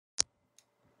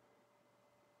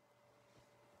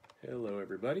Hello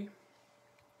everybody.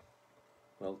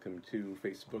 Welcome to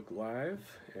Facebook Live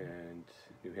and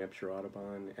New Hampshire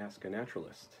Audubon Ask a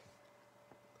Naturalist.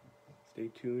 Stay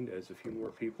tuned as a few more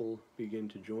people begin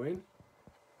to join,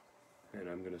 and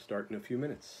I'm going to start in a few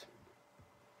minutes.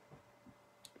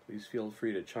 Please feel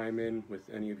free to chime in with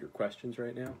any of your questions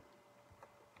right now.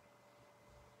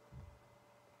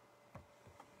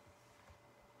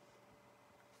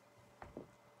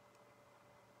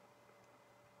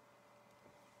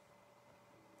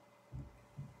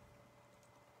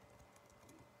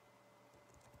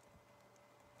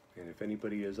 And if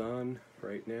anybody is on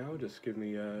right now, just give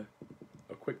me a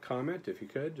quick comment if you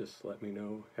could. Just let me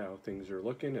know how things are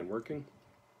looking and working.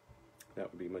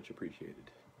 That would be much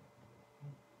appreciated.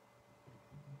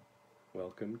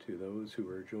 Welcome to those who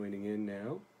are joining in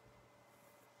now.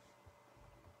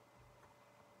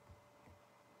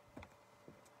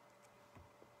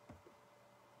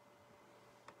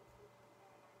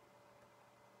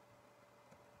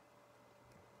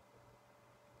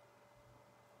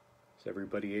 Is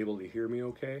everybody able to hear me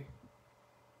okay?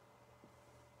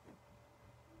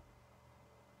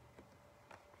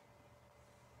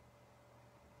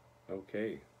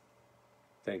 Okay.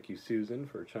 Thank you, Susan,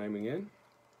 for chiming in,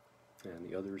 and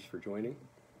the others for joining.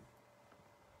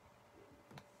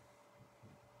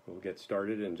 We'll get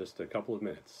started in just a couple of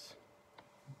minutes.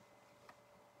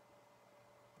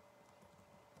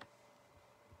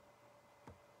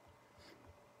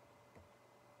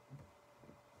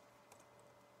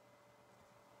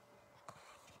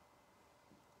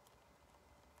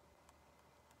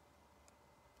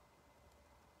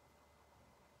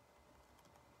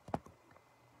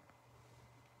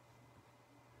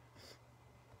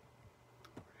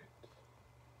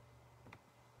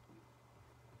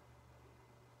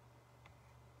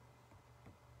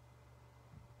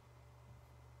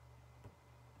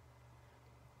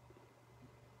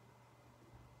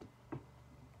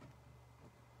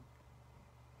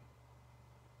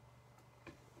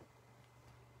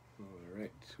 All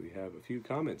right, we have a few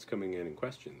comments coming in and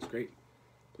questions. Great.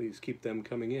 Please keep them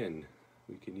coming in.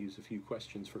 We can use a few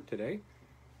questions for today.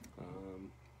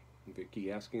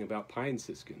 Becky asking about pine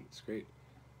siskins. Great.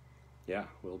 Yeah,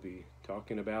 we'll be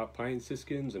talking about pine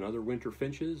siskins and other winter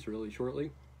finches really shortly.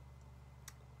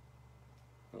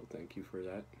 Well, thank you for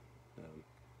that.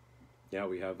 Yeah,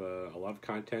 we have a lot of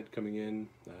content coming in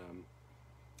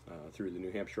through the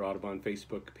New Hampshire Audubon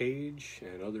Facebook page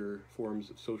and other forms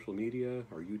of social media,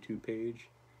 our YouTube page.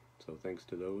 So thanks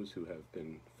to those who have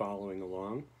been following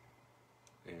along.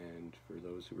 And for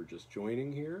those who are just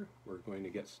joining here, we're going to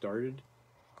get started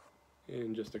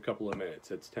in just a couple of minutes.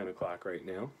 It's 10 o'clock right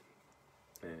now,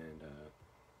 and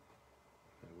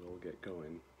I will get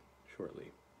going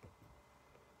shortly.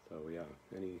 So yeah,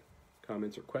 any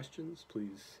comments or questions,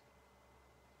 please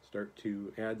start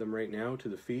to add them right now to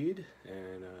the feed,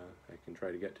 and I can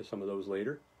try to get to some of those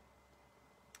later.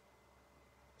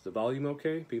 Is the volume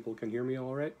okay? People can hear me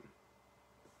all right?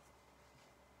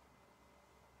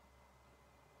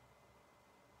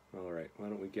 All right, why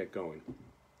don't we get going?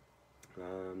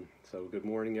 So good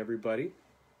morning, everybody.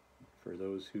 For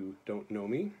those who don't know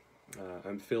me,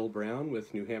 I'm Phil Brown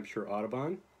with New Hampshire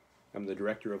Audubon. I'm the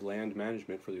Director of Land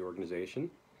Management for the organization,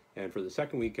 and for the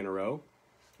second week in a row,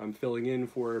 I'm filling in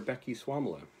for Becky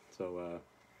Suomola. So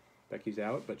Becky's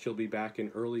out, but she'll be back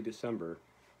in early December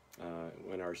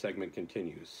when our segment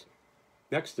continues.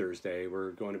 Next Thursday,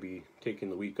 we're going to be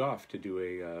taking the week off to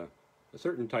do a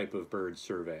certain type of bird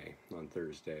survey on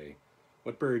Thursday.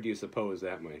 What bird do you suppose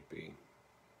that might be?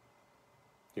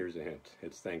 Here's a hint.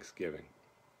 It's Thanksgiving.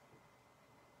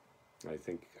 I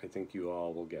think you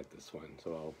all will get this one,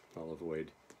 so I'll avoid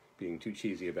being too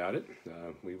cheesy about it.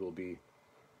 We will be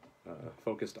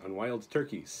focused on wild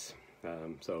turkeys.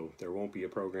 So there won't be a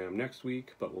program next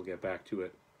week, but we'll get back to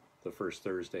it the first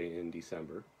Thursday in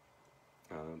December.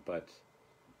 But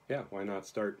yeah, why not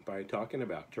start by talking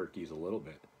about turkeys a little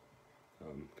bit?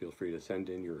 Feel free to send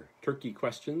in your turkey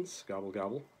questions. Gobble,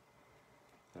 gobble.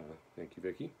 Thank you,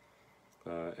 Vicky.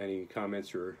 Any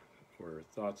comments or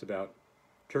thoughts about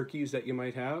turkeys that you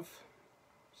might have,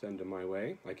 send them my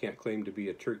way. I can't claim to be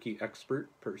a turkey expert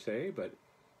per se, but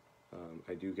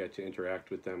I do get to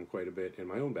interact with them quite a bit in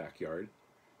my own backyard,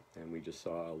 and we just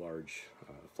saw a large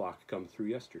flock come through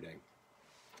yesterday.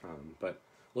 But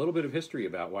a little bit of history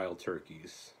about wild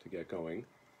turkeys to get going.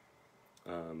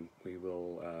 We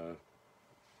will,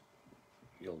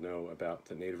 you'll know about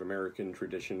the Native American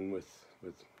tradition with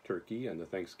turkey and the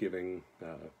Thanksgiving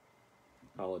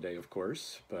holiday, of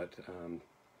course, but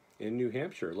in New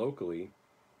Hampshire, locally,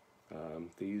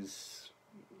 this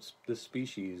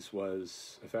species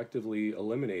was effectively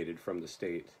eliminated from the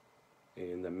state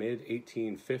in the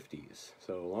mid-1850s.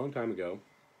 So a long time ago,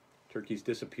 turkeys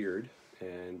disappeared,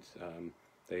 and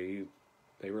they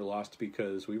were lost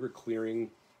because we were clearing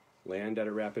land at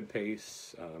a rapid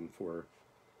pace for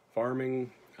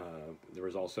farming. There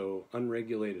was also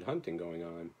unregulated hunting going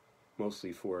on,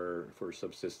 mostly for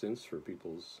subsistence, for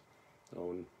people's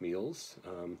own meals.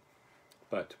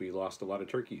 But we lost a lot of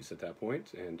turkeys at that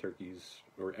point, and turkeys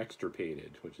were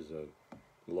extirpated, which is a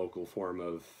local form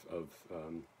of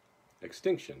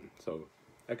extinction. So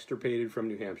extirpated from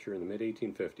New Hampshire in the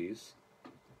mid-1850s.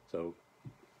 So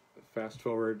fast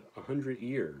forward 100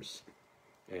 years,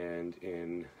 and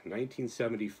in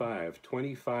 1975,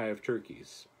 25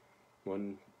 turkeys,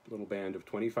 one little band of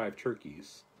 25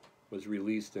 turkeys, was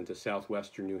released into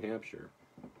southwestern New Hampshire.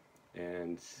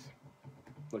 And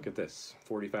look at this,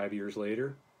 45 years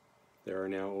later, there are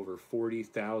now over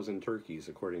 40,000 turkeys,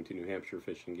 according to New Hampshire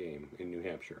Fish and Game in New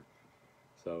Hampshire.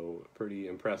 So pretty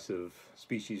impressive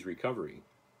species recovery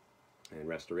and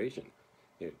restoration.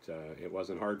 It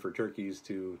wasn't hard for turkeys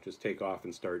to just take off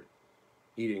and start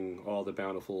eating all the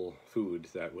bountiful food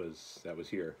that was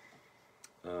here.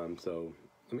 So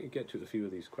let me get to a few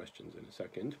of these questions in a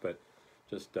second, but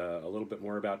just a little bit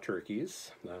more about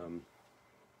turkeys.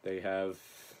 They have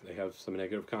some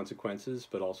negative consequences,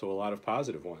 but also a lot of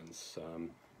positive ones.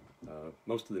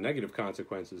 Most of the negative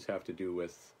consequences have to do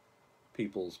with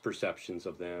people's perceptions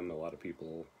of them. A lot of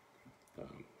people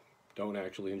don't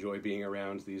actually enjoy being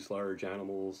around these large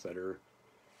animals that are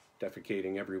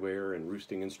defecating everywhere and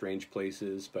roosting in strange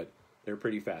places, but they're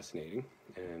pretty fascinating,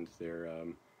 and they're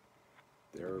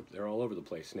all over the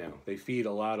place now. They feed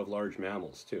a lot of large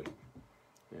mammals too,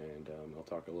 and I'll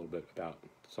talk a little bit about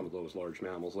some of those large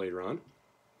mammals later on.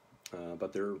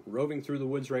 But they're roving through the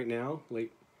woods right now,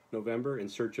 late November, in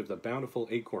search of the bountiful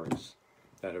acorns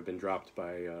that have been dropped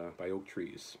by oak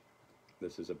trees.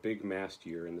 This is a big mast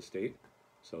year in the state,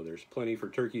 so there's plenty for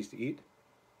turkeys to eat,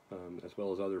 as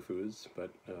well as other foods,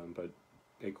 but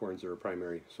acorns are a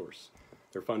primary source.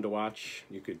 They're fun to watch.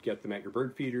 You could get them at your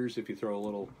bird feeders if you throw a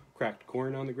little cracked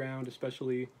corn on the ground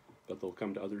especially, but they'll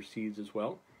come to other seeds as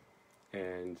well.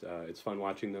 And it's fun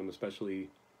watching them, especially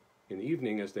in the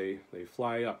evening as they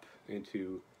fly up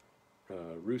into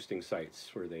roosting sites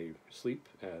where they sleep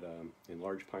in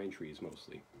large pine trees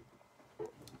mostly.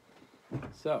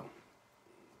 So,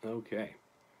 okay.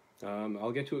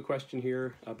 I'll get to a question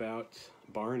here about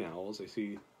barn owls. I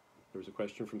see there was a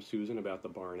question from Susan about the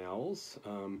barn owls.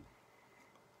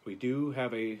 We do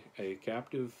have a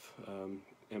captive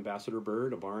ambassador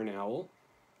bird, a barn owl,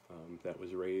 that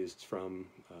was raised from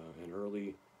an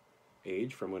early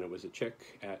age, from when it was a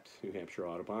chick at New Hampshire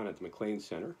Audubon at the McLane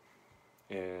Center.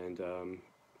 And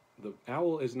the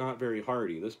owl is not very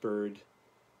hardy. This bird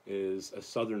is a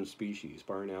southern species.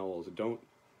 Barn owls don't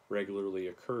regularly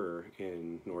occur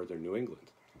in northern New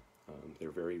England.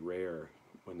 They're very rare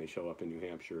when they show up in New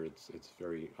Hampshire. It's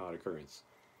very odd occurrence.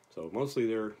 So mostly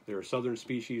they're a southern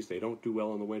species. They don't do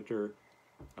well in the winter.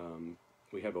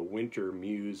 We have a winter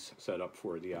mews set up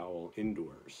for the owl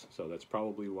indoors, so that's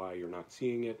probably why you're not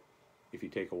seeing it if you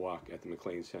take a walk at the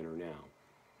McLane Center now.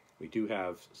 We do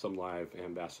have some live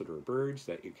ambassador birds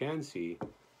that you can see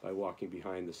by walking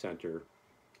behind the center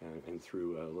and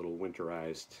through a little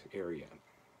winterized area.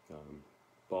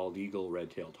 Bald eagle,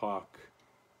 red-tailed hawk,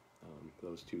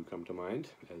 those two come to mind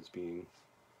as being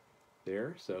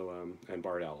there. So and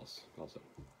barred owls also.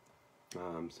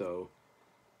 So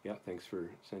yeah, thanks for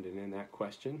sending in that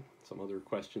question. Some other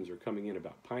questions are coming in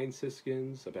about pine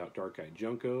siskins, about dark-eyed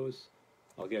juncos.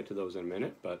 I'll get to those in a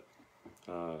minute, but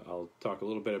I'll talk a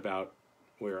little bit about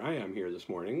where I am here this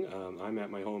morning. I'm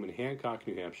at my home in Hancock,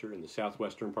 New Hampshire, in the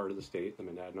southwestern part of the state, the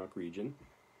Monadnock region,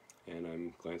 and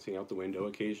I'm glancing out the window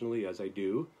occasionally as I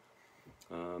do.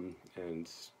 And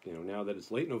you know, now that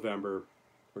it's late November,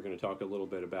 we're going to talk a little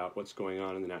bit about what's going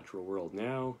on in the natural world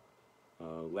now.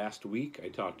 Last week I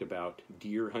talked about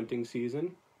deer hunting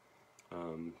season.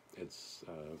 I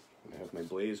have my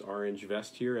blaze orange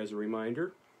vest here as a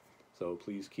reminder, so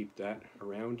please keep that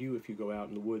around you if you go out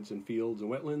in the woods and fields and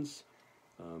wetlands.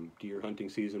 Deer hunting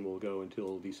season will go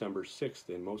until December 6th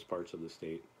in most parts of the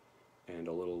state, and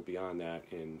a little beyond that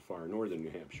in far northern New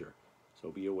Hampshire.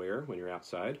 So be aware when you're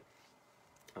outside.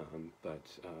 But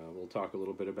we'll talk a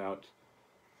little bit about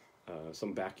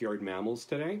some backyard mammals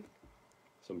today,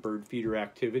 some bird feeder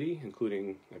activity,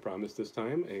 including, I promised this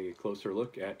time, a closer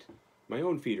look at my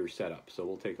own feeder setup. So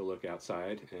we'll take a look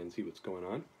outside and see what's going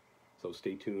on. So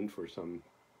stay tuned for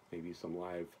maybe some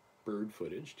live bird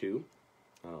footage too.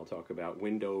 I'll talk about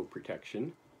window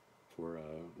protection for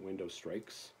window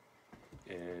strikes,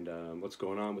 and what's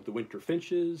going on with the winter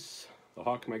finches, the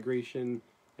hawk migration,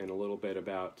 and a little bit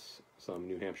about some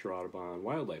New Hampshire Audubon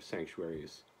wildlife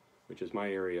sanctuaries, which is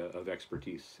my area of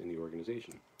expertise in the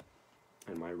organization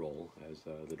and my role as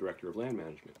the Director of Land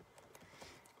Management.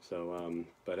 So,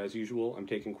 but as usual, I'm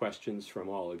taking questions from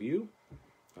all of you.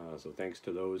 So thanks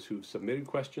to those who've submitted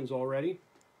questions already.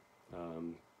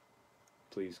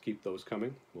 Please keep those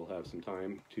coming. We'll have some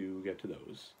time to get to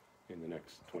those in the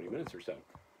next 20 minutes or so.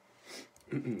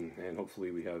 And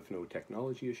hopefully we have no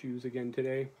technology issues again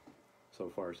today. So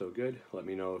far, so good. Let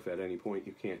me know if at any point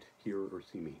you can't hear or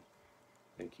see me.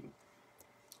 Thank you.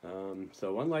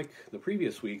 So unlike the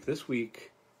previous week, this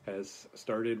week has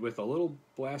started with a little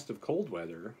blast of cold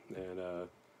weather and a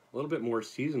little bit more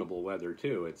seasonable weather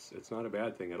too. It's not a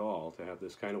bad thing at all to have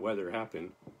this kind of weather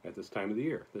happen at this time of the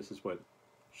year. This is what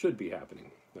should be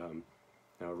happening.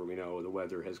 However, we know the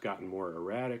weather has gotten more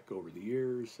erratic over the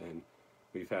years, and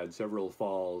we've had several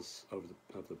falls of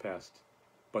the past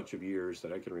bunch of years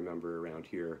that I can remember around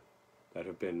here that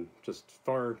have been just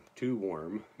far too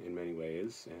warm in many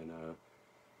ways, and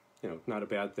not a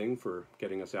bad thing for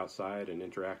getting us outside and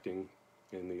interacting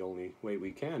in the only way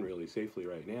we can really safely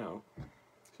right now.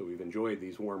 So we've enjoyed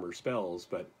these warmer spells,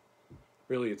 but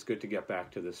really it's good to get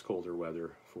back to this colder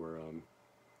weather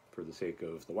for the sake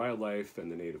of the wildlife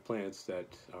and the native plants that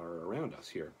are around us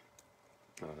here.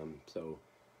 So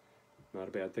not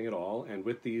a bad thing at all. And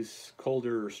with these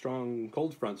colder, strong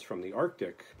cold fronts from the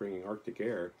Arctic, bringing Arctic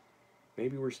air,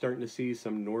 maybe we're starting to see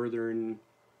some northern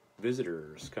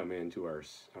visitors come into our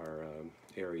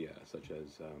area, such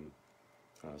as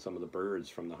some of the birds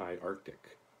from the high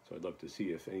Arctic. So I'd love to see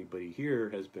if anybody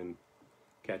here has been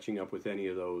catching up with any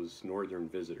of those northern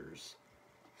visitors.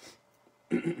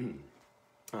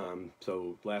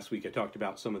 So last week I talked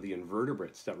about some of the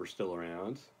invertebrates that were still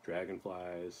around: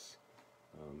 dragonflies,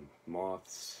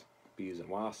 moths, bees and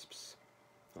wasps.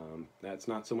 That's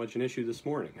not so much an issue this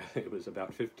morning. It was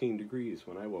about 15 degrees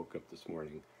when I woke up this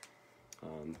morning.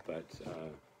 But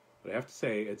I have to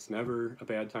say, it's never a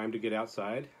bad time to get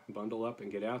outside, bundle up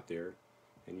and get out there,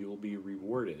 and you will be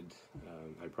rewarded,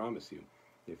 I promise you,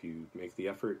 if you make the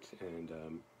effort and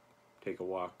take a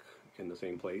walk in the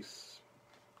same place,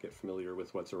 get familiar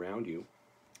with what's around you,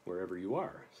 wherever you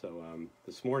are. So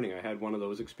this morning I had one of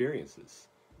those experiences.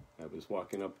 I was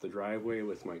walking up the driveway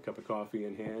with my cup of coffee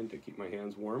in hand to keep my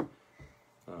hands warm,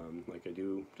 like I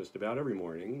do just about every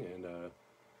morning, and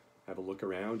have a look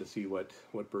around to see what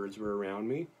birds were around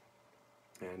me.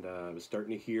 And I was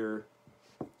starting to hear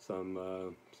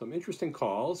some interesting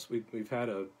calls. We've had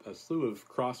a slew of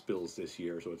crossbills this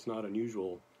year, so it's not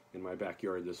unusual in my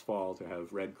backyard this fall to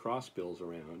have red crossbills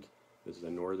around. This is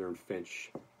a northern finch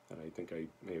that I think I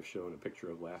may have shown a picture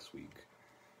of last week.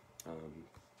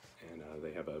 And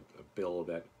they have a bill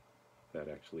that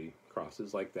actually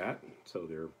crosses like that. So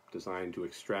they're designed to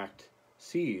extract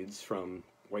seeds from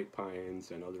white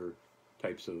pines and other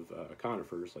types of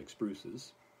conifers like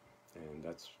spruces. And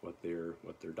that's what their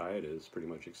diet is, pretty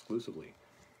much exclusively.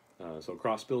 So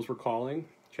crossbills were calling,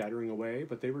 chattering away,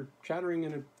 but they were chattering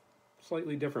in a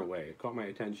slightly different way. It caught my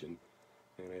attention.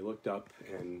 And I looked up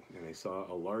and I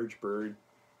saw a large bird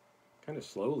kind of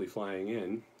slowly flying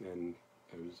in, and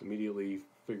I was immediately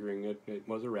figuring it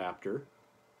was a raptor.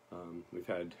 We've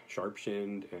had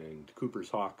sharp-shinned and Cooper's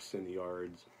hawks in the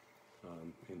yards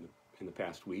in the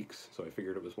past weeks, so I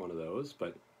figured it was one of those.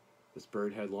 But this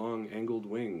bird had long angled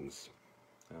wings,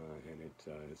 and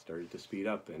it started to speed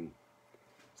up. And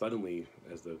suddenly,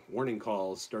 as the warning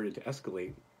calls started to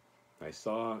escalate, I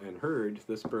saw and heard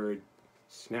this bird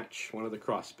snatch one of the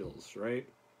crossbills right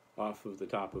off of the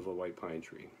top of a white pine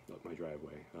tree up my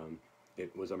driveway.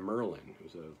 It was a merlin. It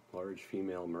was a large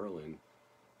female merlin,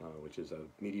 which is a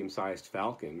medium-sized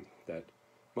falcon that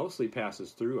mostly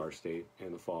passes through our state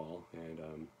in the fall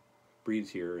and breeds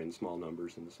here in small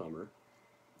numbers in the summer.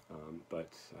 But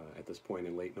at this point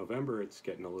in late November, it's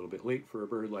getting a little bit late for a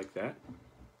bird like that.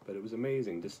 But it was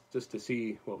amazing just to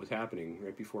see what was happening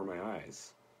right before my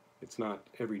eyes. It's not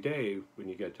every day when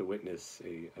you get to witness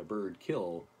a bird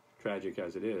kill, tragic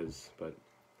as it is, but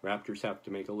raptors have to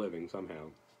make a living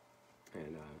somehow.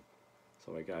 And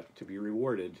so I got to be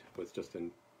rewarded with just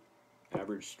an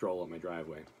average stroll up my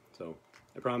driveway. So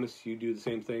I promise you do the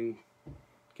same thing.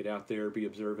 Get out there, be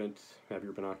observant, have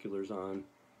your binoculars on,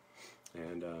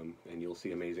 and you'll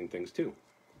see amazing things too.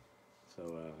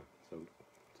 So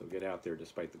get out there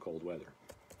despite the cold weather.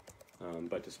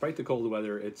 But despite the cold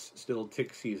weather, it's still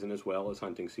tick season as well as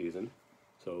hunting season.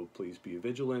 So please be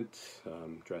vigilant,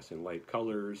 dress in light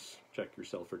colors, check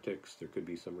yourself for ticks. There could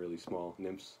be some really small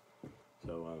nymphs.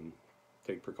 So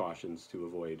take precautions to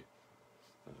avoid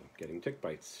getting tick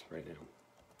bites right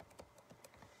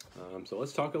now. So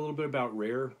let's talk a little bit about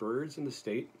rare birds in the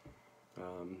state.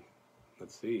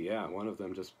 Let's see, yeah, one of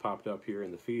them just popped up here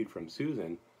in the feed from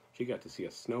Susan. She got to see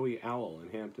a snowy owl in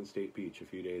Hampton State Beach a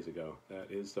few days ago.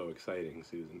 That is so exciting,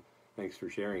 Susan. Thanks for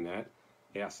sharing that.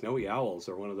 Yeah, snowy owls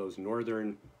are one of those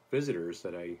northern visitors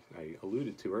that I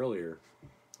alluded to earlier,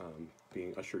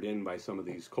 being ushered in by some of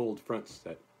these cold fronts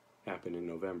that happen in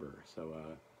November. So,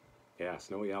 yeah,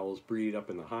 snowy owls breed up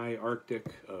in the high Arctic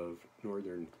of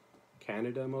northern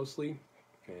Canada mostly,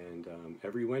 and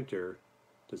every winter,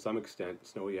 to some extent,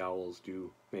 snowy owls do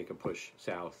make a push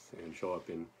south and show up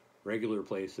in regular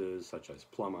places such as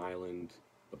Plum Island,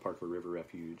 the Parker River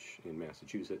Refuge in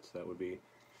Massachusetts, that would be,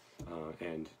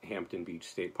 and Hampton Beach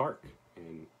State Park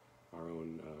in our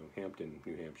own Hampton,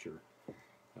 New Hampshire.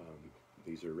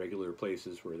 These are regular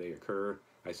places where they occur.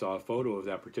 I saw a photo of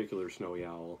that particular snowy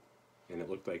owl, and it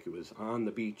looked like it was on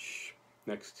the beach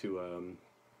next to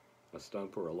a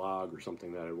stump or a log or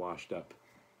something that had washed up.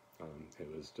 It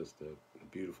was just a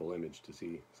beautiful image to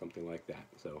see something like that.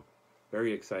 So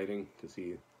very exciting to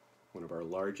see one of our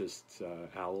largest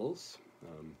owls,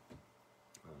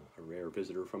 a rare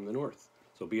visitor from the north.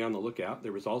 So be on the lookout.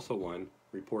 There was also one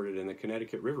reported in the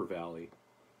Connecticut River Valley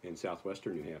in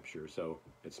southwestern New Hampshire. So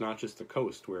it's not just the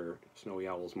coast where snowy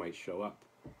owls might show up.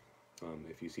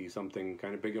 If you see something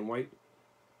kind of big and white,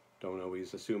 don't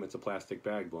always assume it's a plastic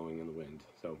bag blowing in the wind.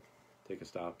 So take a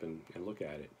stop and look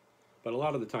at it. But a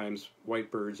lot of the times, white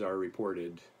birds are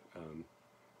reported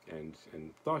and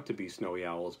thought to be snowy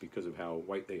owls because of how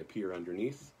white they appear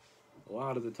underneath. A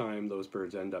lot of the time, those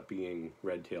birds end up being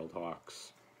red-tailed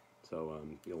hawks. So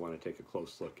you'll want to take a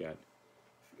close look at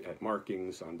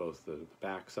markings on both the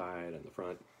back side and the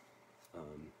front.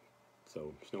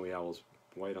 So snowy owls,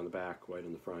 white on the back, white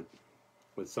on the front,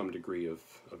 with some degree of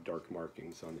dark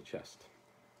markings on the chest.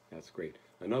 That's great.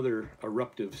 Another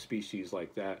eruptive species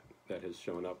like that has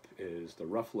shown up is the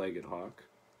rough-legged hawk,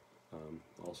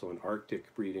 also an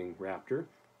Arctic breeding raptor,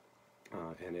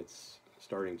 and it's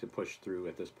starting to push through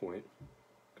at this point,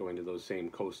 going to those same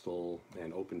coastal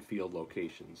and open field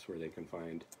locations where they can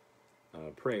find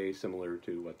prey similar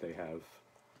to what they have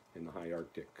in the high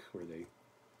Arctic, where they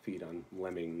feed on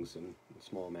lemmings and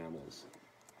small mammals.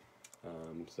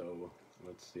 So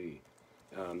let's see.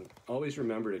 Always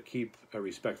remember to keep a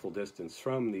respectful distance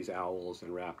from these owls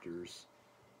and raptors,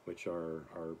 which are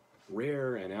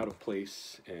rare and out of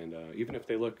place, and even if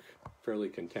they look fairly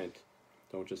content,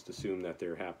 don't just assume that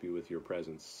they're happy with your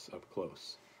presence up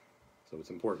close. So it's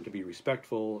important to be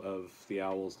respectful of the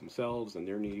owls themselves and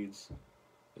their needs,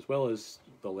 as well as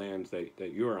the land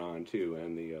that you're on too,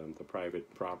 and the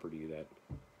private property that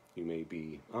you may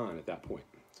be on at that point.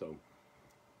 So,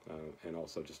 and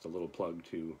also just a little plug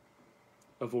to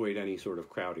avoid any sort of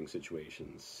crowding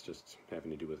situations, just having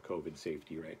to do with COVID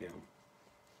safety right now.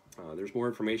 There's more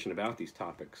information about these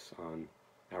topics on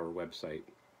our website,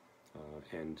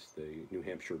 and the New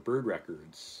Hampshire Bird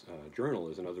Records Journal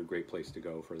is another great place to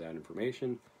go for that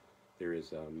information. There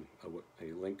is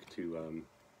a link to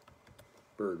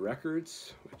Bird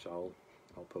Records, which I'll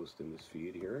post in this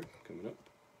feed here coming up.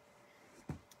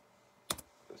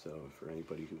 So for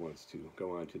anybody who wants to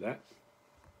go on to that,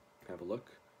 have a look.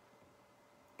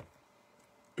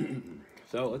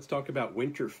 So let's talk about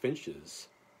winter finches.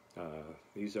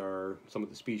 These are some of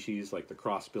the species like the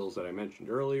crossbills that I mentioned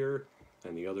earlier,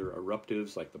 and the other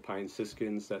eruptives like the pine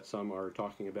siskins that some are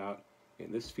talking about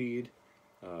in this feed,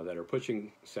 that are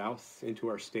pushing south into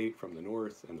our state from the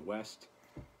north and the west.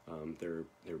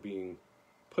 They're being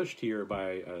pushed here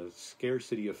by a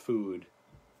scarcity of food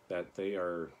that they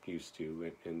are used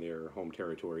to in their home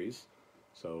territories.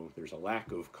 So there's a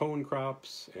lack of cone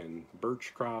crops and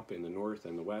birch crop in the north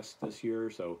and the west this year,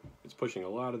 so it's pushing a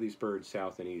lot of these birds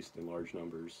south and east in large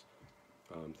numbers.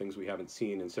 Things we haven't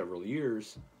seen in several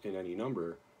years in any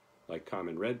number, like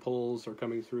common redpolls are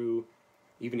coming through,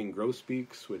 evening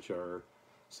grosbeaks, which are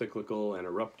cyclical and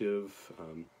eruptive.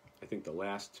 I think the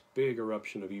last big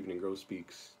eruption of evening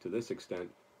grosbeaks to this extent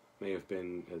may have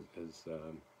been as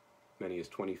many as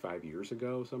 25 years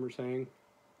ago, some are saying.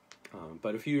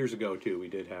 But a few years ago, too, we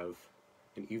did have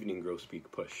an evening grosbeak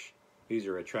push. These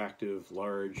are attractive,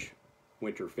 large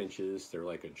winter finches. They're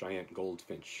like a giant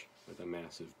goldfinch with a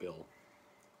massive bill.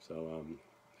 So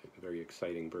a very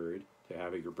exciting bird to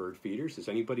have at your bird feeders. Is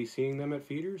anybody seeing them at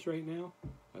feeders right now?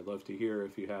 I'd love to hear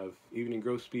if you have evening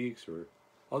grosbeaks or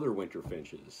other winter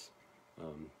finches.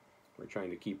 We're trying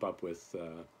to keep up with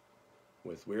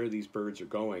where these birds are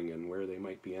going and where they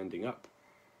might be ending up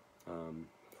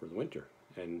for the winter.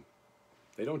 And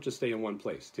they don't just stay in one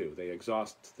place, too. They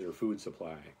exhaust their food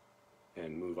supply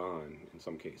and move on in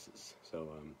some cases. So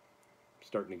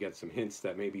starting to get some hints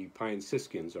that maybe pine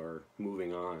siskins are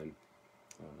moving on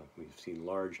We've seen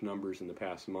large numbers in the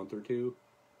past month or two,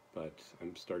 but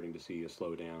I'm starting to see a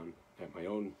slowdown at my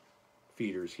own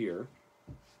feeders here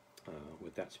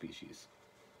with that species.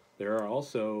 There are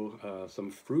also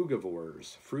some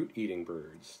frugivores, fruit-eating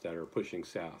birds, that are pushing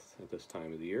south at this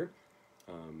time of the year.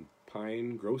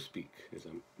 Pine grosbeak is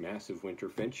a massive winter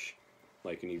finch,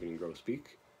 like an evening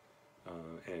grosbeak.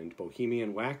 And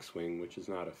Bohemian waxwing, which is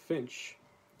not a finch,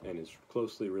 and is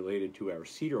closely related to our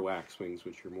cedar waxwings,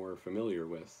 which you're more familiar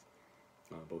with.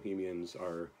 Bohemians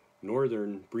are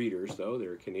northern breeders, though.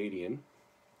 They're Canadian,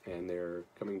 and they're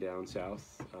coming down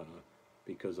south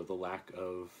because of the lack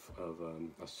of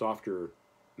a softer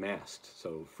mast.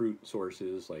 So fruit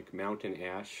sources like mountain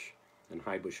ash and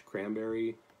high bush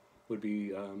cranberry would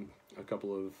be a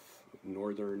couple of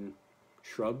northern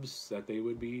shrubs that they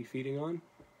would be feeding on.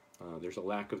 There's a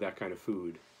lack of that kind of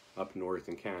food up north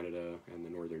in Canada and the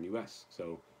northern U.S.,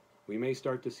 so we may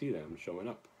start to see them showing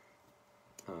up.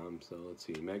 So let's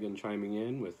see, Megan chiming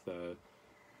in with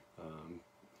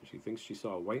she thinks she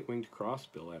saw a white-winged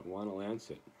crossbill at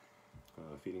Wanalancet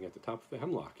feeding at the top of the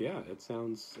hemlock. Yeah, it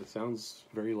sounds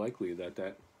very likely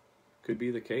that could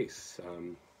be the case.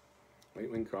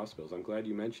 White-winged crossbills. I'm glad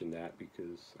you mentioned that,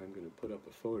 because I'm going to put up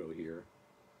a photo here,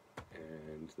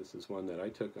 and this is one that I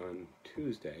took on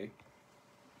Tuesday,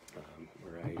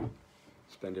 where I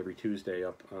spend every Tuesday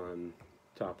up on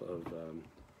top of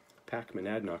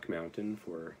Monadnock Mountain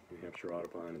for New Hampshire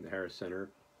Audubon and the Harris Center,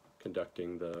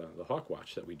 conducting the hawk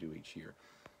watch that we do each year.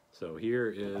 So here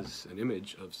is an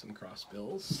image of some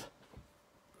crossbills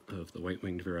of the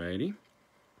white-winged variety.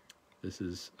 This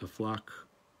is a flock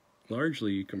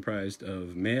largely comprised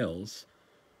of males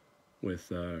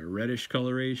with reddish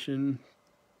coloration,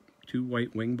 2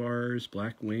 white wing bars,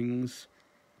 black wings,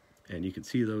 and you can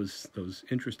see those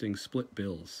interesting split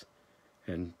bills.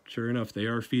 And sure enough, they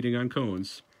are feeding on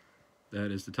cones.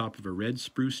 That is the top of a red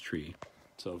spruce tree,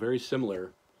 so very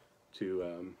similar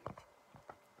to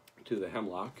the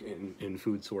hemlock in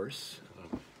food source.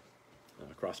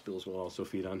 Crossbills will also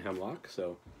feed on hemlock,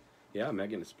 so yeah,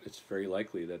 Megan, it's very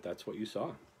likely that that's what you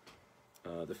saw.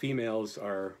 The females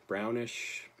are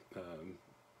brownish,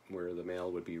 where the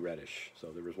male would be reddish. So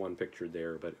there was one pictured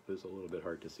there, but it was a little bit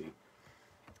hard to see.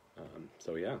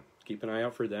 So yeah, keep an eye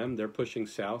out for them. They're pushing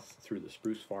south through the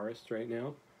spruce forest right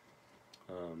now.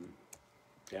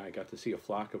 Yeah, I got to see a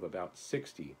flock of about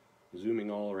 60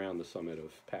 zooming all around the summit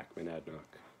of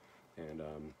Monadnock.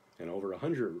 And over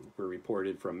 100 were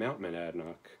reported from Mount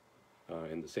Monadnock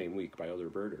in the same week by other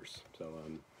birders. So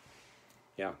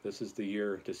yeah, this is the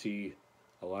year to see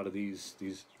a lot of these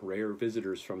rare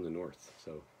visitors from the north.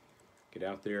 So get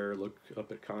out there, look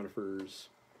up at conifers,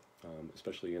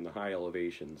 especially in the high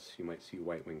elevations. You might see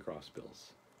white-winged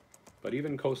crossbills. But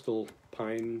even coastal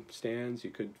pine stands,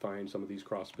 you could find some of these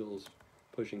crossbills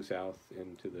pushing south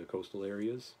into the coastal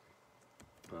areas.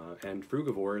 And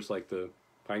frugivores like the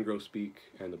pine grosbeak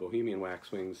and the Bohemian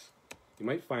waxwings, you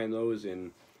might find those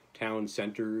in town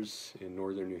centers in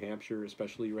northern New Hampshire,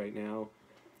 especially right now,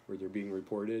 where they're being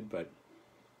reported, but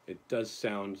it does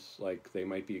sound like they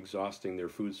might be exhausting their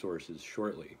food sources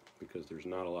shortly, because there's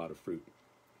not a lot of fruit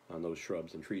on those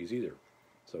shrubs and trees either.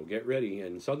 So get ready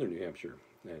in southern New Hampshire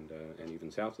and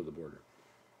even south of the border.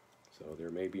 So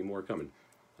there may be more coming.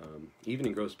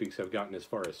 Evening grosbeaks have gotten as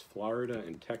far as Florida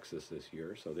and Texas this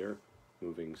year, so they're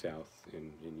moving south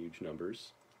in huge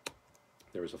numbers.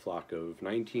 There was a flock of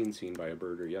 19 seen by a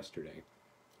birder yesterday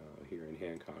here in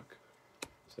Hancock.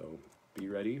 So be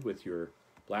ready with your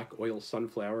black oil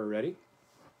sunflower ready.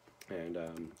 And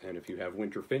if you have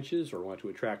winter finches or want to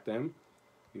attract them,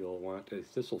 you'll want a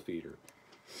thistle feeder.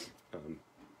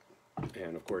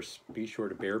 And of course, be sure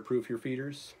to bear-proof your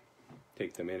feeders.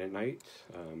 Take them in at night,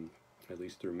 at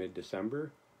least through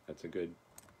mid-December. That's a good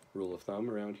rule of thumb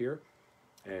around here.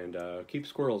 And keep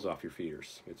squirrels off your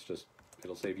feeders.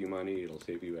 It'll save you money. It'll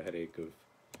save you a headache of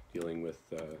dealing with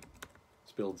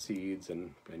spilled seeds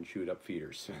and chewed up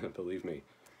feeders. Believe me,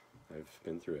 I've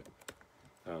been through it.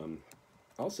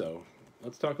 Also,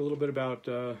 let's talk a little bit about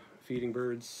feeding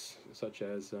birds, such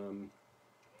as,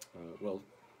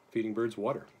 feeding birds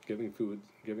water,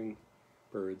 giving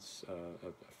birds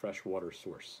a fresh water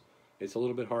source. It's a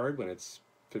little bit hard when it's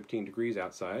 15 degrees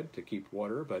outside to keep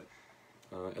water, but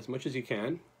as much as you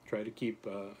can, try to keep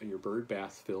your bird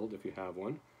bath filled if you have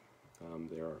one.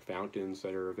 There are fountains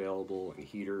that are available and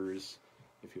heaters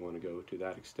if you want to go to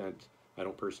that extent. I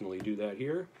don't personally do that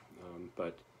here,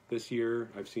 but this year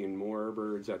I've seen more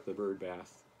birds at the bird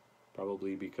bath,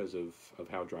 probably because of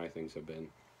how dry things have been.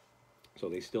 So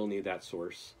they still need that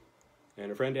source.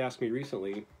 And a friend asked me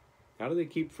recently, how do they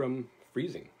keep from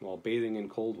freezing while bathing in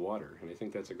cold water? And I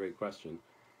think that's a great question.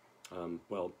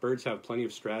 Well, birds have plenty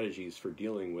of strategies for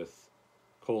dealing with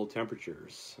cold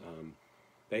temperatures.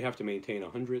 They have to maintain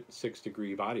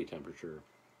 106-degree body temperature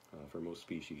for most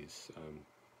species,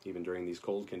 even during these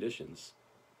cold conditions.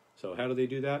 So how do they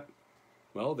do that?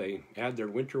 Well, they add their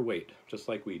winter weight, just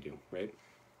like we do, right?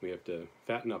 We have to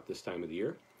fatten up this time of the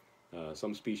year.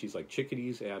 Some species like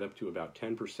chickadees add up to about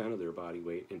 10% of their body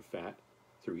weight in fat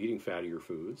through eating fattier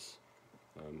foods.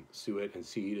 Suet and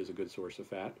seed is a good source of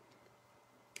fat.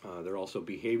 There are also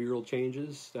behavioral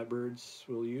changes that birds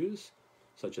will use,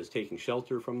 such as taking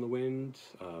shelter from the wind,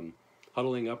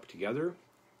 huddling up together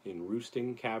in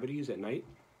roosting cavities at night.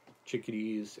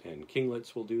 Chickadees and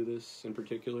kinglets will do this in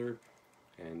particular,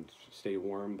 and stay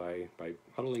warm by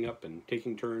huddling up and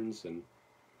taking turns and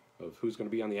of who's going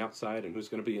to be on the outside and who's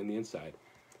going to be in the inside.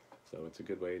 So it's a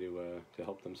good way to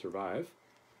help them survive.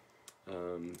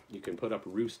 You can put up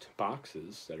roost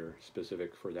boxes that are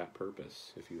specific for that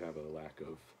purpose if you have a lack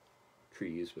of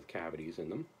trees with cavities in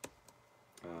them.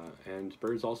 And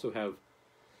birds also have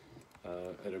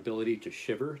an ability to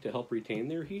shiver to help retain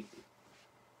their heat.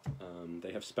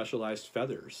 They have specialized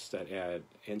feathers that add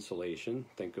insulation.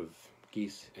 Think of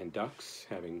geese and ducks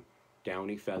having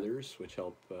downy feathers, which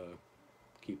help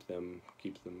keep them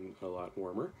a lot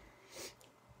warmer.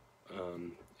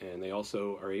 And they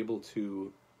also are able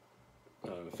to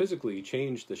physically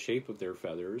change the shape of their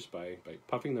feathers by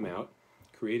puffing them out,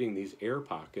 creating these air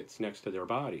pockets next to their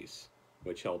bodies,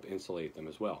 which help insulate them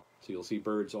as well. So you'll see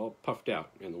birds all puffed out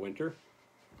in the winter.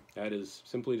 That is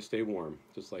simply to stay warm,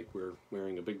 just like we're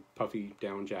wearing a big puffy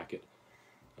down jacket.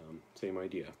 Same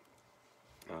idea.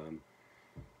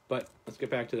 But let's get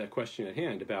back to that question at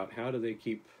hand about how do they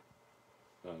keep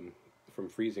from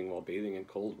freezing while bathing in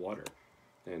cold water.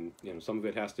 And some of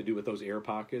it has to do with those air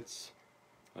pockets,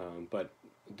 but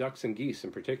ducks and geese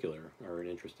in particular are an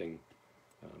interesting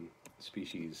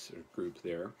species or group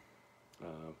there,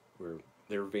 where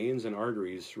their veins and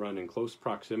arteries run in close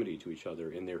proximity to each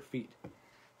other in their feet.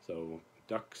 So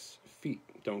ducks' feet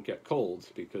don't get cold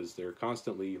because they're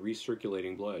constantly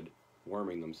recirculating blood,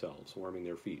 warming themselves, warming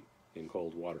their feet in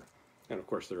cold water. And of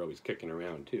course they're always kicking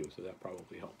around too, so that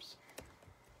probably helps.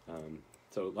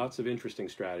 So lots of interesting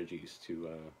strategies to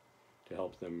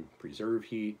help them preserve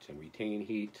heat and retain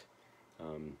heat.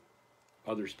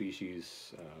 Other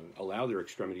species allow their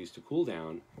extremities to cool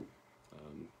down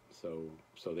so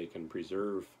they can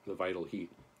preserve the vital heat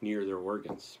near their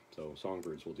organs. So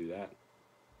songbirds will do that.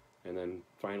 And then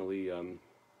finally,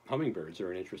 hummingbirds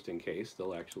are an interesting case.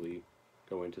 They'll actually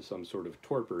go into some sort of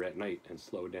torpor at night and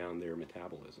slow down their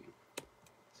metabolism.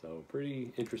 So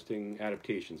pretty interesting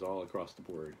adaptations all across the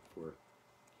board for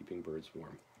keeping birds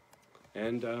warm.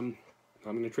 And I'm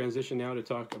going to transition now to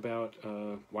talk about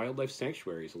wildlife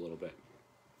sanctuaries a little bit.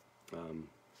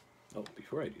 Oh,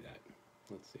 before I do that,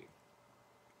 let's see.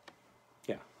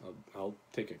 Yeah, I'll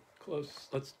take a close,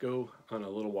 let's go on a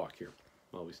little walk here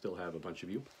while we still have a bunch of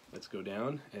you. Let's go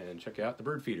down and check out the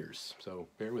bird feeders. So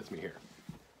bear with me here.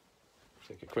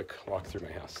 Take a quick walk through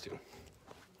my house too.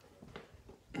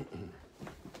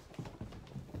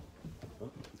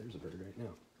 Oh, there's a bird right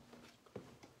now.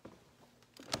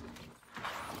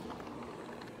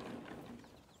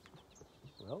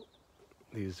 Well,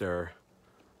 these are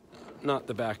not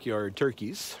the backyard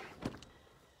turkeys,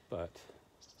 but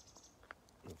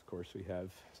of course we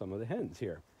have some of the hens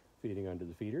here feeding under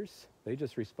the feeders. They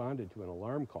just responded to an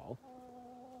alarm call.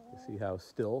 You see how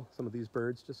still some of these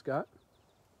birds just got?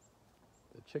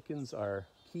 The chickens are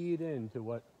keyed into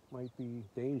what might be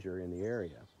danger in the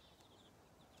area.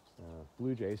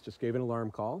 Blue jays just gave an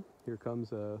alarm call. Here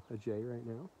comes a jay right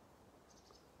now.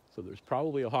 So there's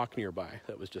probably a hawk nearby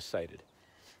that was just sighted.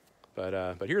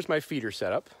 But here's my feeder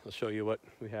setup. I'll show you what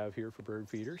we have here for bird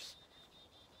feeders.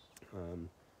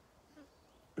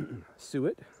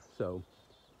 Suet. So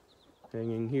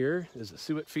hanging here is a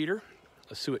suet feeder,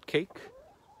 a suet cake,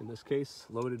 in this case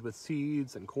loaded with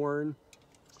seeds and corn.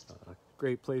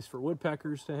 Great place for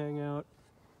woodpeckers to hang out.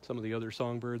 Some of the other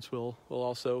songbirds will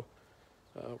also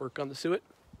work on the suet.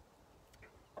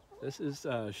 This is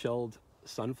shelled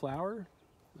sunflower,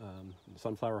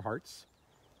 sunflower hearts.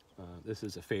 This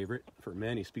is a favorite for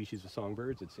many species of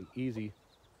songbirds. It's an easy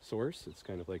source. It's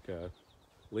kind of like a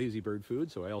lazy bird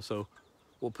food. So I also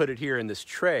will put it here in this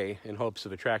tray in hopes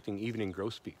of attracting evening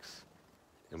grosbeaks.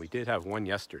 And we did have one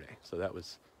yesterday, so that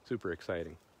was super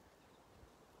exciting.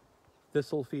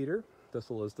 Thistle feeder.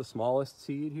 Thistle is the smallest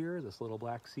seed here, this little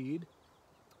black seed.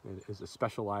 It is a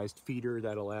specialized feeder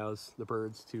that allows the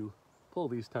birds to pull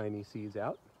these tiny seeds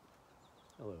out.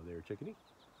 Hello there, chickadee.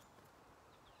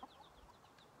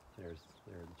 There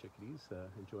are the chickadees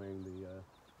enjoying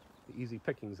the easy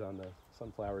pickings on the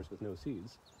sunflowers with no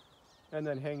seeds. and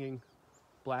then hanging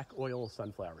black oil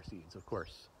sunflower seeds, of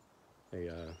course.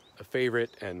 A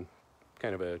favorite and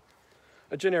kind of a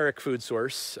generic food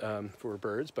source for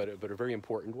birds, but a very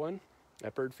important one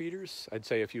at bird feeders. I'd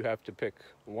say if you have to pick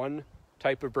one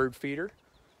type of bird feeder,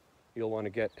 you'll want to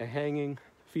get a hanging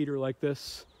feeder like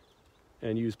this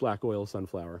and use black oil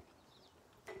sunflower.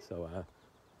 So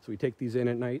we take these in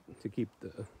at night to keep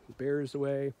the bears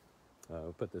away,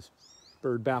 put this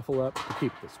bird baffle up to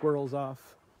keep the squirrels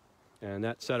off, and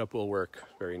that setup will work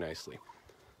very nicely.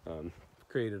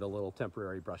 Created a little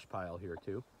temporary brush pile here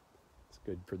too. It's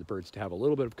good for the birds to have a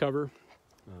little bit of cover.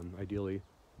 Ideally,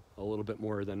 a little bit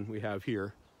more than we have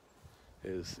here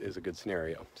is a good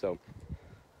scenario. So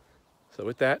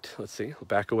with that, let's see, we'll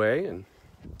back away and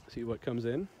see what comes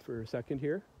in for a second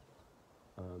here.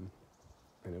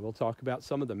 And then we'll talk about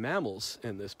some of the mammals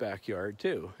in this backyard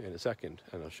too in a second.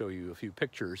 And I'll show you a few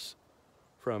pictures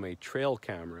from a trail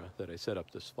camera that I set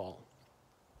up this fall.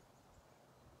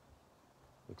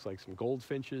 Looks like some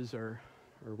goldfinches are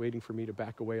waiting for me to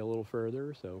back away a little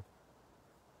further, so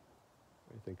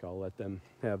I think I'll let them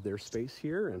have their space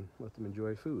here and let them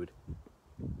enjoy food.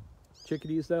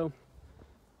 Chickadees, though,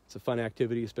 it's a fun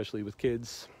activity, especially with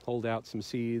kids. Hold out some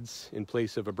seeds in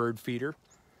place of a bird feeder,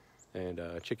 and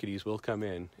chickadees will come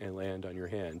in and land on your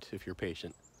hand if you're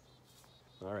patient.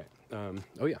 All right.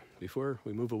 Oh yeah, before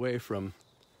we move away from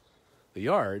the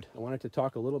yard, I wanted to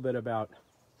talk a little bit about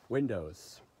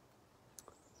windows.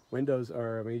 Windows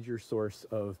are a major source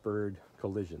of bird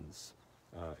collisions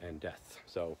and death.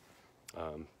 So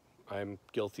I'm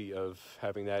guilty of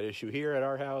having that issue here at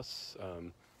our house.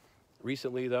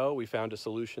 Recently, though, we found a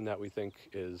solution that we think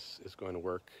is going to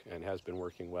work and has been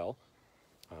working well.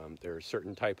 There's a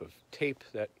certain type of tape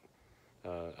that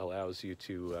allows you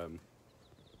to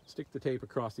stick the tape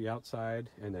across the outside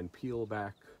and then peel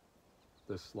back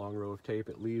this long row of tape.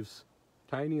 It leaves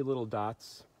tiny little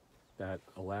dots that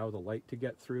allow the light to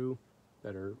get through,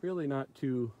 that are really not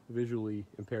too visually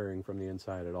impairing from the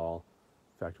inside at all.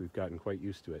 In fact, we've gotten quite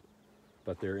used to it.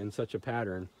 But they're in such a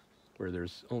pattern where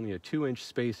there's only a 2-inch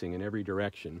spacing in every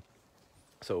direction.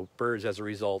 So birds, as a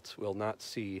result, will not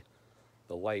see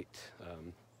the light,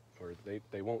 or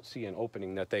they won't see an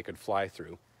opening that they could fly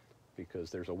through, because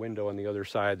there's a window on the other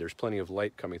side. There's plenty of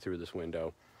light coming through this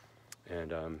window,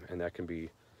 and that can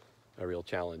be a real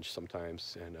challenge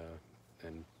sometimes,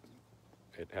 and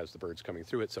it has the birds coming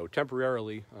through it. So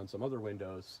temporarily on some other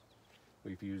windows,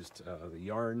 we've used the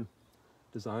yarn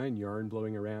design, yarn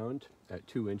blowing around at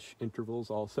 2-inch intervals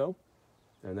also,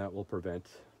 and that will prevent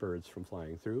birds from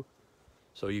flying through.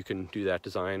 So you can do that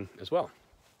design as well.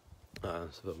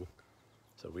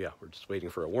 So yeah, we're just waiting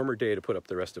for a warmer day to put up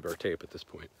the rest of our tape at this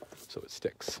point, so it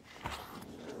sticks.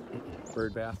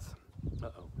 Bird bath.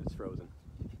 Uh-oh, it's frozen.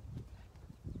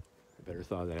 I better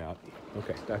thaw that out.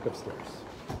 Okay, back upstairs.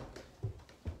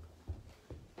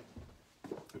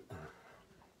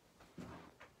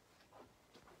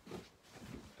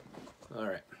 All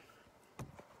right,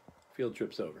 field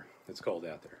trip's over. It's cold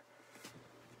out there.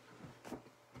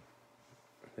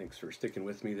 Thanks for sticking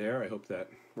with me there. I hope that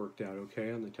worked out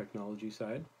okay on the technology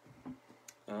side.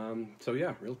 So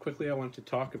yeah, real quickly, I wanted to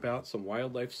talk about some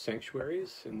wildlife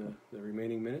sanctuaries in the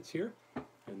remaining minutes here,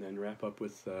 and then wrap up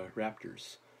with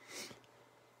raptors.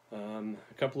 A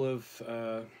couple of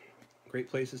great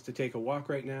places to take a walk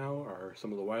right now are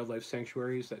some of the wildlife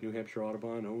sanctuaries that New Hampshire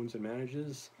Audubon owns and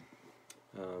manages.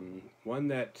 One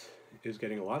that is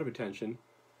getting a lot of attention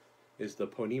is the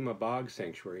Ponema Bog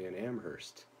Sanctuary in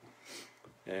Amherst.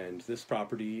 And this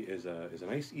property is a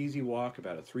nice easy walk,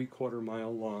 about a 3/4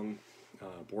 mile long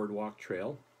boardwalk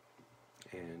trail,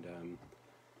 and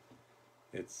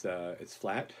it's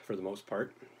flat for the most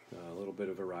part, a little bit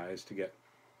of a rise to get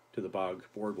to the bog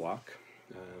boardwalk,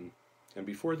 and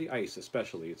before the ice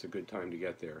especially, it's a good time to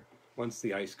get there. Once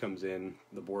the ice comes in,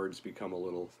 the boards become a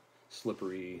little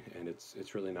slippery, and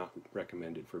it's really not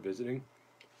recommended for visiting,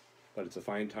 but it's a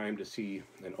fine time to see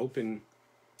an open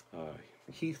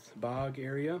heath bog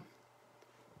area.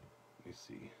 Let me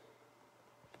see.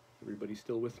 Everybody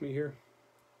still with me here?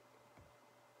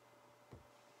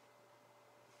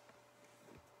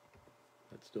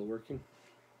 That's still working?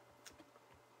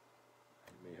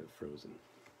 I may have frozen.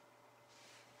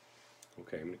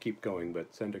 Okay, I'm going to keep going,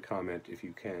 but send a comment if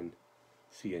you can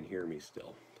see and hear me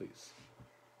still, please.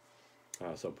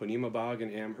 So Ponema Bog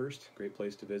in Amherst, great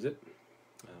place to visit.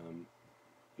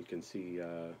 You can see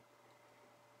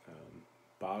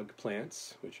bog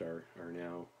plants, which are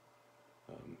now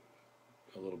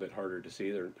a little bit harder to see.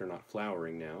 They're not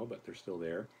flowering now, but they're still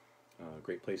there.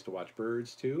 Great place to watch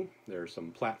birds too. There are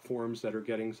some platforms that are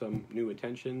getting some new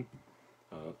attention.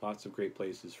 Lots of great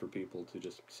places for people to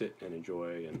just sit and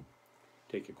enjoy and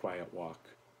take a quiet walk.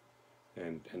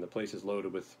 And the place is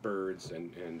loaded with birds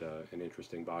and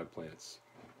interesting bog plants.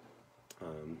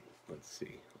 Let's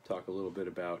see. I'll talk a little bit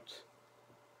about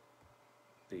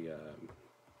the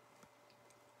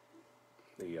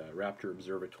raptor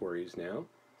observatories now.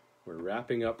 We're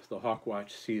wrapping up the hawk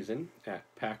watch season at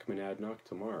PAC Monadnock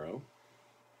tomorrow,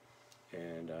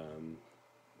 and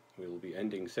we will be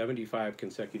ending 75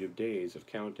 consecutive days of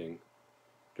counting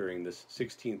during this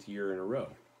 16th year in a row.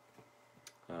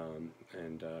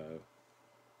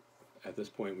 At this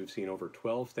point, we've seen over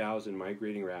 12,000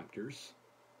 migrating raptors,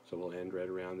 so we'll end right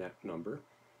around that number.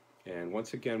 And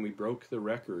once again, we broke the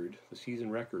record, the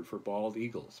season record for bald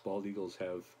eagles. Bald eagles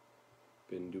have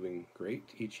been doing great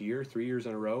each year. 3 years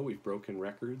in a row, we've broken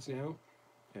records now,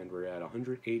 and we're at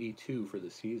 182 for the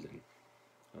season.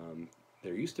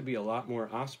 There used to be a lot more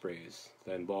ospreys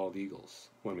than bald eagles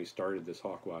when we started this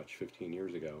hawk watch 15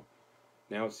 years ago.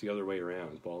 Now it's the other way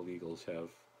around. Bald eagles have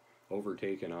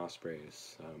overtaken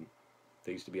ospreys.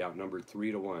 They used to be outnumbered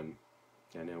 3-1,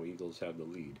 and now eagles have the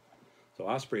lead. So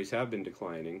ospreys have been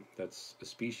declining. That's a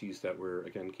species that we're,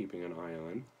 again, keeping an eye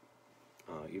on.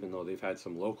 Even though they've had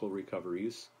some local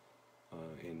recoveries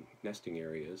in nesting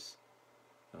areas,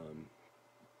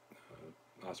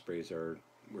 ospreys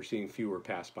we're seeing fewer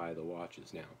pass by the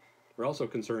watches now. We're also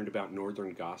concerned about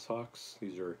northern goshawks.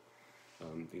 These are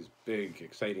these big,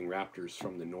 exciting raptors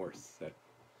from the north that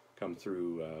come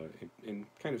through in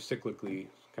kind of cyclically,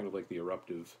 kind of like the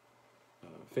eruptive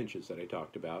finches that I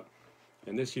talked about.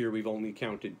 And this year we've only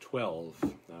counted 12,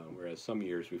 whereas some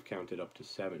years we've counted up to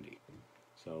 70.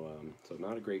 So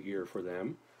not a great year for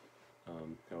them.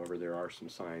 However, there are some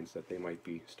signs that they might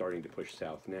be starting to push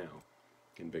south now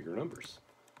in bigger numbers.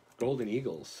 Golden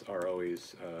eagles are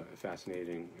always a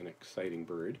fascinating and exciting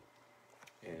bird,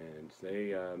 and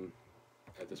they,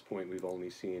 at this point, we've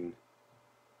only seen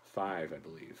 5, I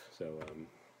believe. So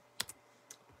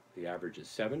the average is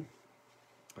 7.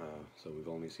 So we've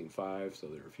only seen 5, so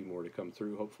there are a few more to come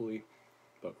through, hopefully,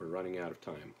 but we're running out of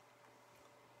time.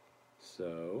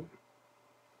 So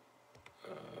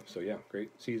yeah,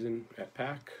 great season at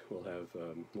PAC. We'll have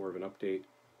more of an update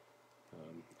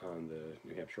on the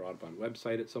New Hampshire Audubon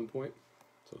website at some point,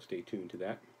 so stay tuned to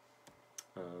that.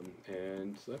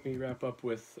 And let me wrap up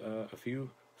with a few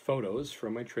photos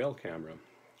from my trail camera.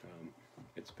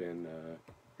 It's been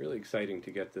really exciting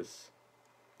to get this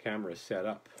camera set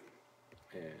up,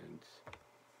 and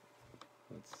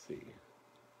let's see.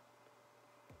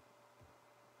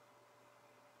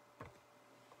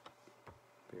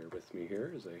 Bear with me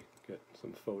here as I get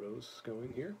some photos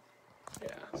going here.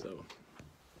 Yeah, so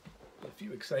a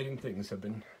few exciting things have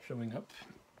been showing up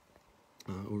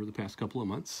over the past couple of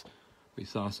months. We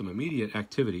saw some immediate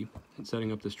activity in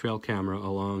setting up this trail camera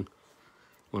along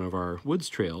one of our woods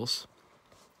trails.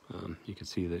 You can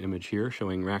see the image here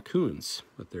showing raccoons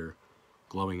with their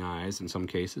glowing eyes in some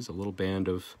cases, a little band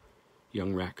of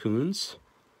young raccoons.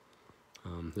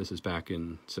 This is back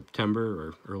in September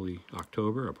or early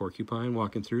October, a porcupine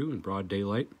walking through in broad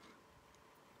daylight.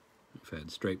 We've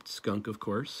had striped skunk, of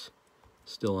course,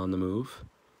 still on the move.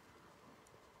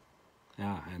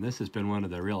 Yeah, and this has been one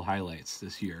of the real highlights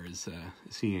this year, is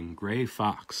seeing gray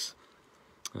fox.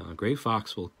 Gray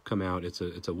fox will come out. It's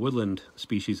a woodland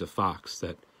species of fox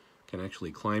that can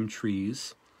actually climb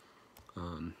trees,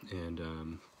 and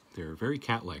they're very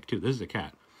cat-like too. This is a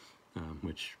cat,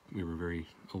 which we were very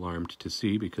alarmed to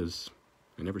see because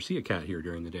I never see a cat here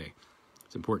during the day.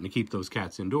 It's important to keep those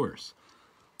cats indoors.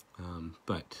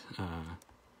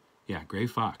 Yeah, gray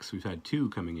fox. We've had 2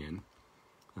 coming in.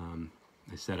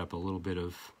 I set up a little bit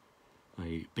of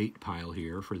a bait pile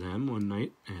here for them one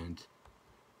night, and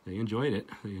they enjoyed it.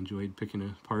 They enjoyed picking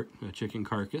apart a chicken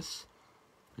carcass,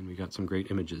 and we got some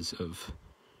great images of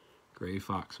gray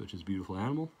fox, which is a beautiful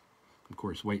animal. Of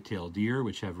course, white-tailed deer,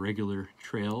 which have regular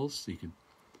trails, so you could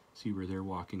see where they're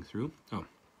walking through. Oh,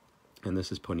 and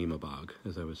this is Ponema Bog,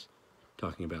 as I was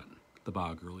talking about the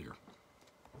bog earlier.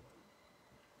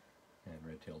 And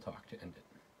red-tailed hawk to end it.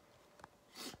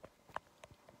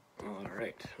 All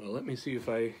right, well, let me see if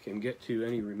I can get to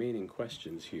any remaining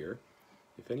questions here.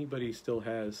 If anybody still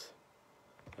has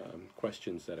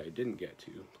questions that I didn't get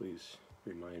to, please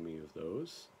remind me of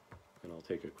those, and I'll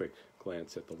take a quick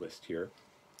glance at the list here.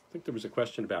 I think there was a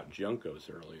question about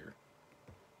juncos earlier,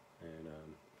 and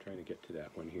I'm trying to get to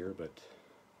that one here, but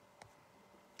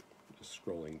just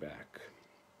scrolling back.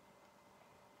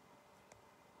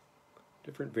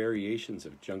 Different variations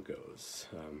of juncos.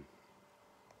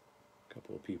 A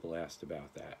couple of people asked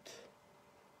about that.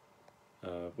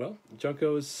 Well,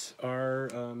 juncos are,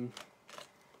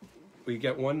 we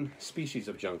get one species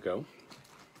of junco,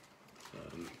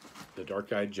 the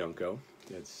dark-eyed junco,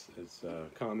 It's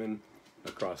common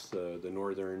across the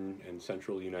northern and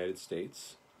central United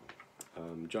States.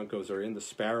 Juncos are in the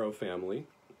sparrow family,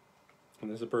 and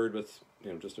there's a bird with,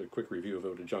 just a quick review of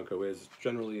what a junco is. It's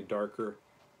generally a darker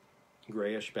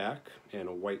grayish back and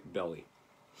a white belly.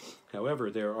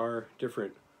 However, there are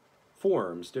different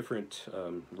forms, different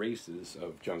races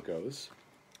of juncos.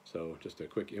 So just a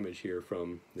quick image here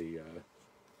from the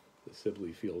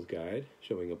Sibley Field Guide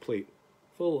showing a plate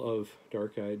full of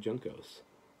dark-eyed juncos.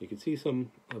 You can see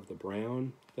some of the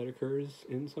brown that occurs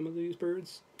in some of these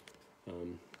birds.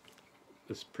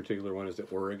 This particular one is the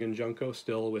Oregon junco,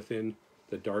 still within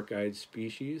the dark-eyed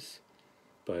species,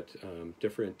 but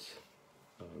different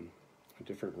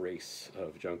race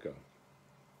of junco.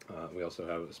 We also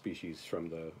have a species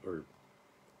from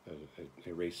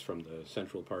a race from the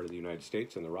central part of the United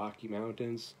States and the Rocky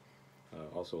Mountains,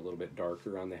 also a little bit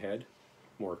darker on the head,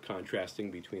 more contrasting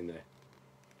between the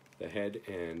head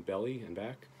and belly and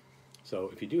back. So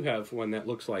if you do have one that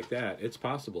looks like that, it's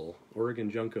possible.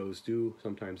 Oregon juncos do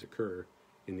sometimes occur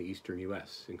in the eastern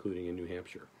U.S., including in New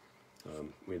Hampshire.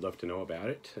 We'd love to know about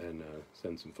it and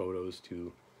send some photos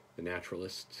to the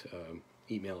Naturalist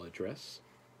email address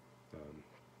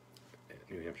at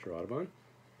New Hampshire Audubon.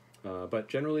 But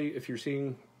generally, if you're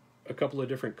seeing a couple of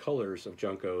different colors of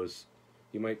juncos,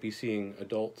 you might be seeing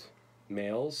adult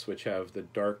males, which have the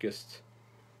darkest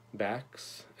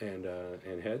backs and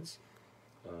heads,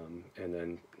 and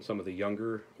then some of the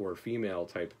younger or female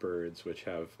type birds, which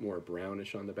have more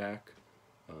brownish on the back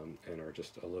and are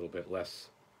just a little bit less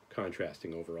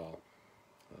contrasting overall,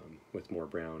 with more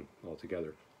brown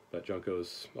altogether. But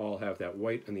juncos all have that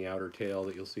white in the outer tail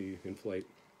that you'll see in flight.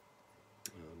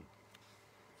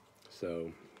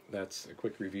 So that's a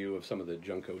quick review of some of the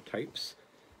junco types.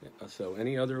 So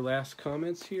any other last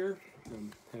comments here?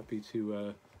 I'm happy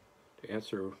to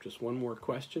answer just one more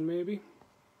question maybe.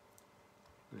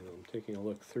 And I'm taking a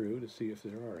look through to see if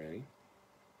there are any.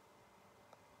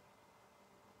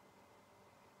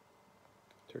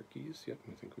 Turkeys, yep,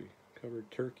 I think we covered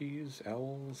turkeys,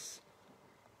 owls,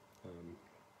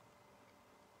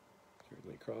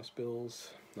 certainly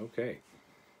crossbills. Okay,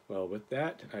 well with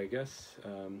that, I guess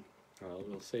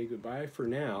we'll say goodbye for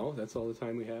now. That's all the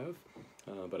time we have,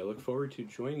 but I look forward to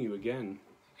joining you again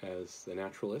as the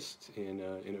Naturalist in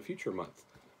a future month,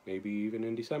 maybe even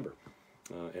in December.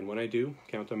 And when I do,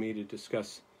 count on me to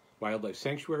discuss wildlife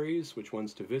sanctuaries, which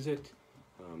ones to visit,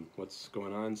 what's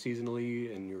going on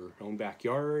seasonally in your own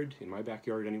backyard, in my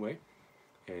backyard anyway,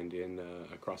 and in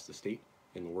across the state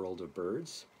in the world of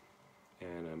birds.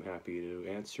 And I'm happy to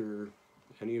answer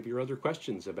any of your other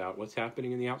questions about what's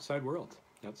happening in the outside world,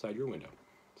 outside your window.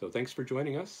 So thanks for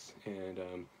joining us, and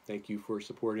thank you for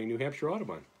supporting New Hampshire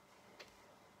Audubon.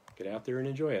 Get out there and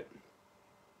enjoy it.